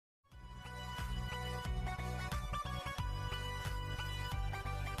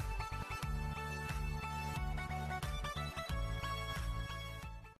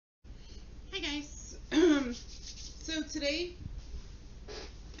today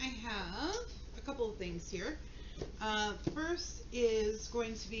I have a couple of things here. First is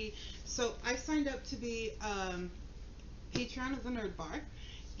going to be, so I signed up to be Patreon of the Nerd Bar,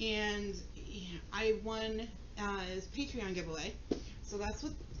 and I won his Patreon giveaway. So that's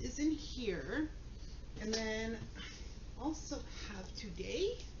what is in here. And then also have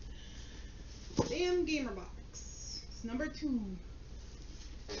today Damn Gamer Box. It's number 2.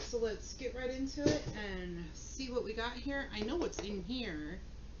 So let's get right into it and see what we got here. I know what's in here,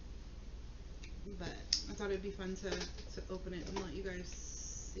 but I thought it'd be fun to open it and let you guys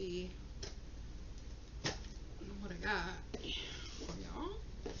see what I got for y'all.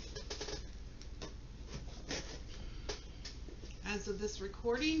 As of this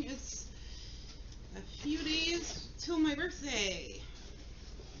recording, it's a few days till my birthday.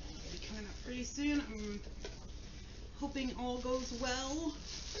 It'll be coming up pretty soon. I'm hoping all goes well.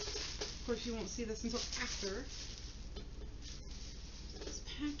 Of course, you won't see this until after. It's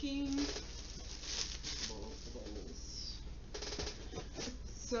packing. Bowls.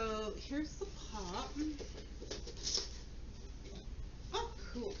 So here's the pop. Oh,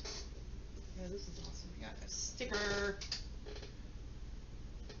 cool. Yeah, this is awesome. We got a sticker.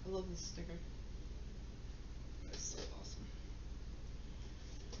 I love this sticker. That's so awesome.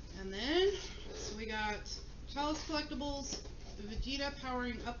 And then, so we got Chalice Collectibles, Vegeta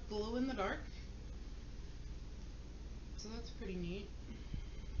powering up Glow in the Dark. So that's pretty neat.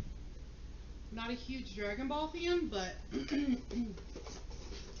 Not a huge Dragon Ball fan, but I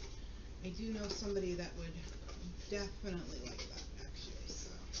do know somebody that would definitely like that, actually.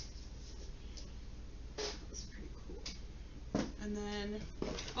 So that was pretty cool. And then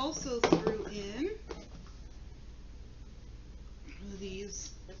also threw in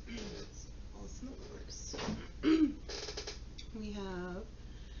these. All in the works. We have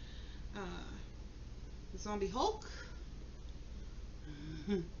Zombie Hulk.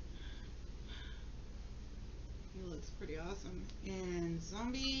 He looks pretty awesome. And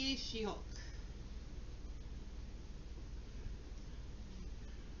Zombie She-Hulk.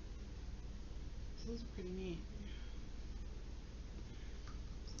 So those are pretty neat.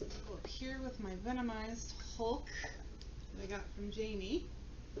 So I'll go up here with my Venomized Hulk that I got from Jamie.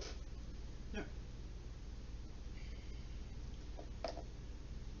 No.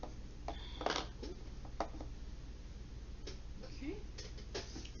 Okay.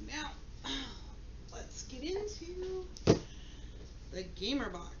 Now, let's get into the Gamer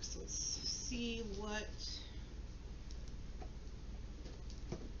Box. Let's see what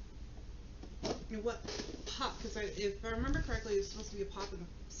pop, because if I remember correctly, it's supposed to be a pop in the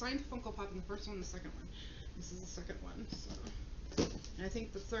signed Funko Pop in the first one and the second one. This is the second one, so. And I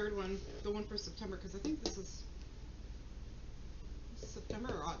think the third one, the one for September, because I think this is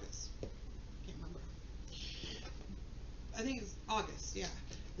September or August. Can't remember. I think it's August, yeah.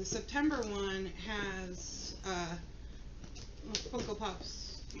 The September one has Funko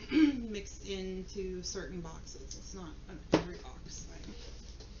Pops mixed into certain boxes. It's not an every box thing.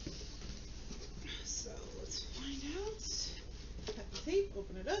 So let's find out. Cut the tape,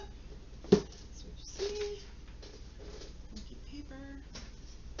 open it up. That's what you see. Funky paper.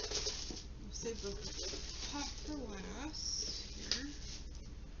 We'll save the pop for last here.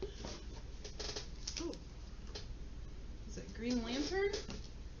 Oh. Is it Green Lantern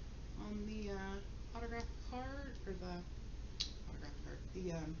on the autograph card, or the autograph card,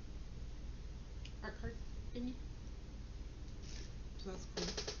 the art card thingy? So that's cool.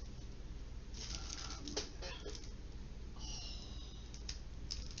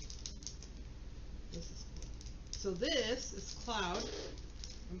 This is cool. So this is Cloud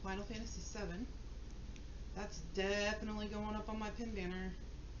from Final Fantasy VII. That's definitely going up on my pin banner.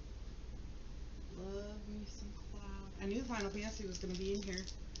 Love me some Cloud. I knew Final Fantasy was going to be in here.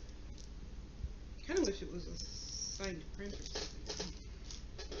 Kind of wish it was a signed print or something.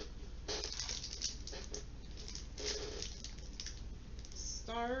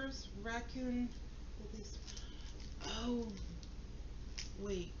 Stars, Raccoon. Oh,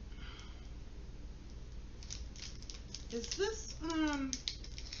 wait. Is this,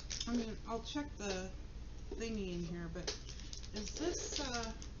 I mean, I'll check the thingy in here, but is this,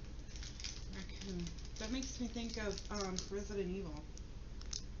 Raccoon? That makes me think of, Resident Evil.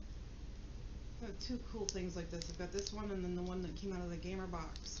 I have 2 cool things like this. I've got this one and then the one that came out of the Gamer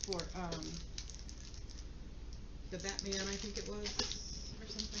Box for, the Batman, I think it was, or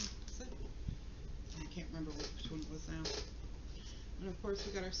something. Is it? I can't remember which one it was now. And of course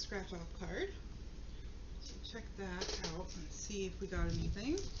we got our scratch off card. So check that out and see if we got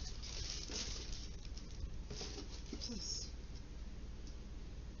anything. What's this?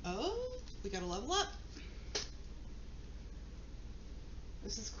 Oh, we got a level up.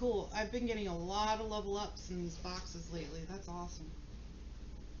 This is cool. I've been getting a lot of level ups in these boxes lately. That's awesome.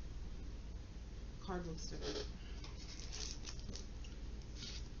 Card looks different.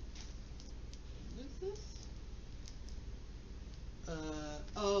 What is this?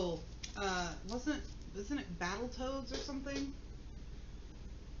 Isn't it Battletoads or something?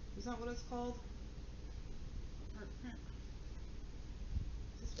 Is that what it's called? Art print.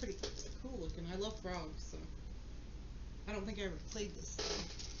 This is pretty cool looking. I love frogs, so I don't think I ever played this though.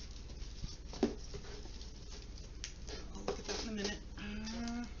 I'll look at that in a minute.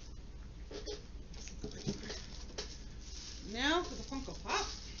 Now for the Funko Pop.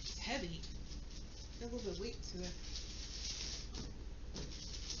 It's heavy. Got a little bit of weight to it.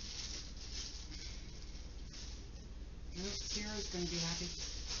 Sarah's going to be happy.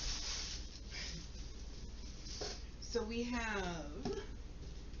 So we have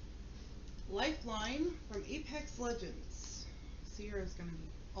Lifeline from Apex Legends. Sierra's going to be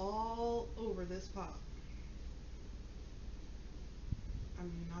all over this pop.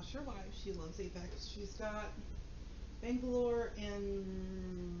 I'm not sure why she loves Apex. She's got Bangalore and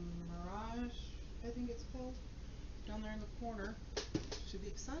Mirage, I think it's called, down there in the corner. Should be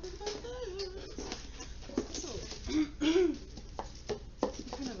excited about that. So,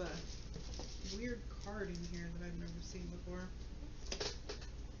 kind of a weird card in here that I've never seen before.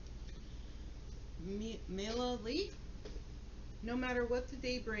 Mela Lee. No matter what the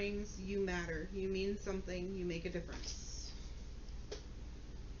day brings, you matter. You mean something. You make a difference.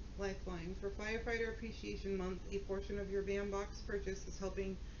 Lifeline. For Firefighter Appreciation Month, a portion of your Bambox purchase is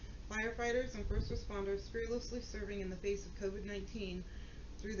helping firefighters and first responders fearlessly serving in the face of COVID-19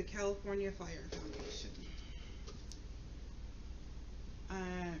 through the California Fire Foundation.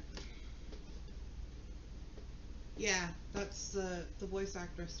 Yeah, that's the voice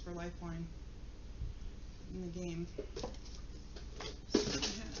actress for Lifeline in the game. So we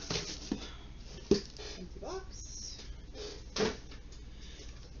have empty box.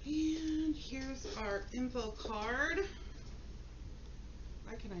 And here's our info card.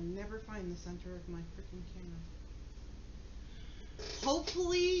 Why can I never find the center of my freaking camera?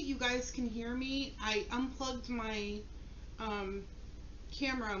 Hopefully you guys can hear me. I unplugged my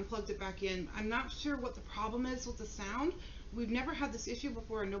camera and plugged it back in. I'm not sure what the problem is with the sound. We've never had this issue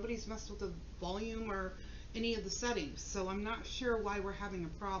before and nobody's messed with the volume or any of the settings, so I'm not sure why we're having a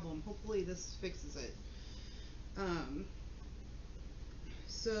problem. Hopefully this fixes it.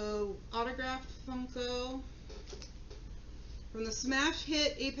 So autographed Funko. From the smash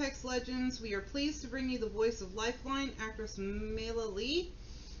hit Apex Legends, we are pleased to bring you the voice of Lifeline actress Mela Lee.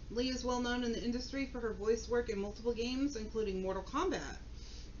 Lee is well known in the industry for her voice work in multiple games, including Mortal Kombat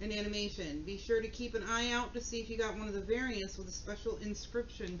and animation. Be sure to keep an eye out to see if you got one of the variants with a special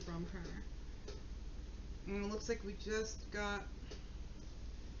inscription from her. And it looks like we just got...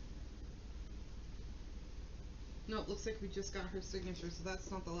 No, it looks like we just got her signature, so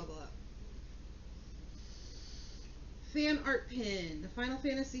that's not the level up. Fan art pin. Final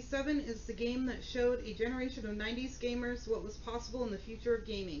Fantasy VII is the game that showed a generation of 90s gamers what was possible in the future of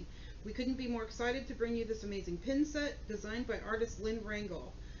gaming. We couldn't be more excited to bring you this amazing pin set designed by artist Lynn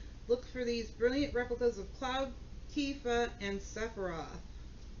Rangel. Look for these brilliant replicas of Cloud, Tifa, and Sephiroth.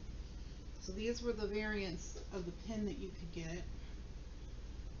 So these were the variants of the pin that you could get.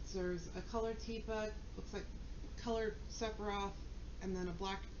 So there's a color Tifa, looks like colored Sephiroth, and then a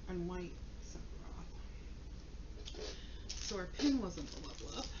black and white Sephiroth. So our pin wasn't the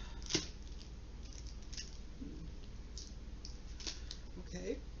level up.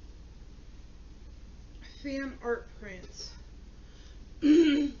 Okay. Fan art prints.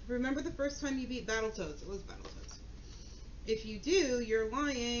 Remember the first time you beat Battletoads? It was Battletoads. If you do, you're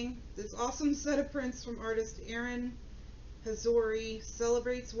lying. This awesome set of prints from artist Aaron Hazori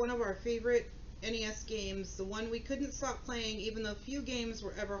celebrates one of our favorite NES games, the one we couldn't stop playing even though few games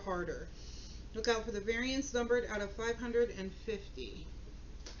were ever harder. Look out for the variants numbered out of 550.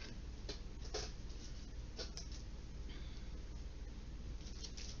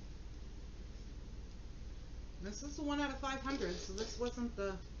 This is the 1 out of 500, so this wasn't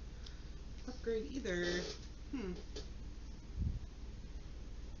the upgrade either.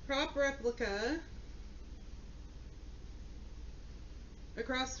 Prop replica.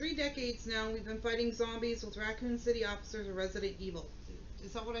 Across 3 decades now, we've been fighting zombies with Raccoon City officers of Resident Evil.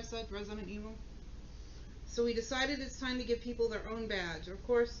 Is that what I said? Resident Evil? So we decided it's time to give people their own badge. Of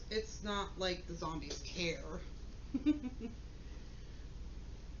course, it's not like the zombies care.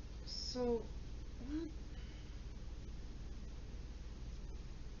 So, what?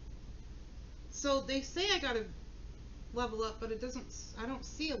 So they say I gotta level up, but it doesn't, I don't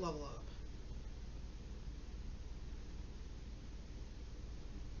see a level up.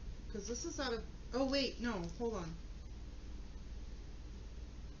 because this is out of, oh wait, no, hold on.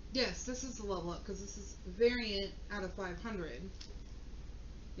 Yes, this is the level up, because this is variant out of 500.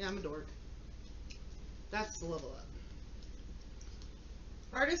 Yeah, I'm a dork. That's the level up.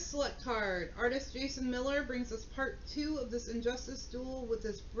 Artist select card. Artist Jason Miller brings us part 2 of this Injustice duel with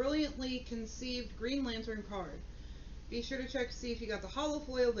this brilliantly conceived Green Lantern card. Be sure to check to see if you got the holo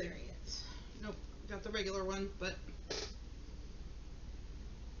foil variant. Nope, got the regular one, but...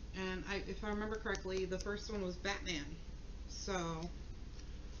 And if I remember correctly, the first one was Batman. So,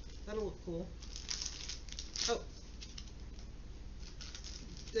 that'll look cool. Oh.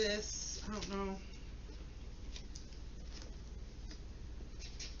 This, I don't know.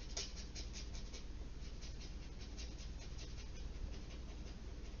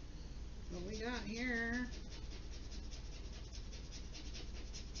 What we got here?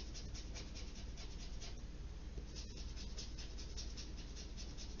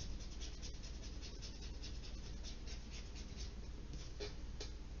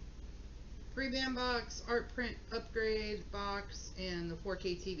 Free band box, art print upgrade box, and the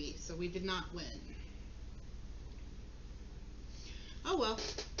 4K TV. So we did not win. Oh well.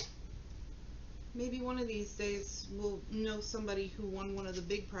 Maybe one of these days we'll know somebody who won one of the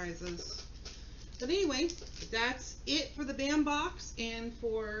big prizes. But anyway, that's it for the band box and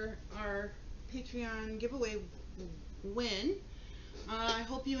for our Patreon giveaway win. I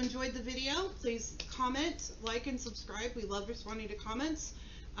hope you enjoyed the video. Please comment, like, and subscribe. We love responding to comments.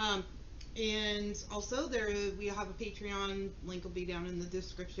 And also, we have a Patreon. Link will be down in the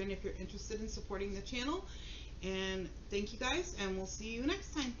description if you're interested in supporting the channel. And thank you guys, and we'll see you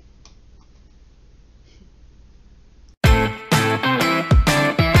next time.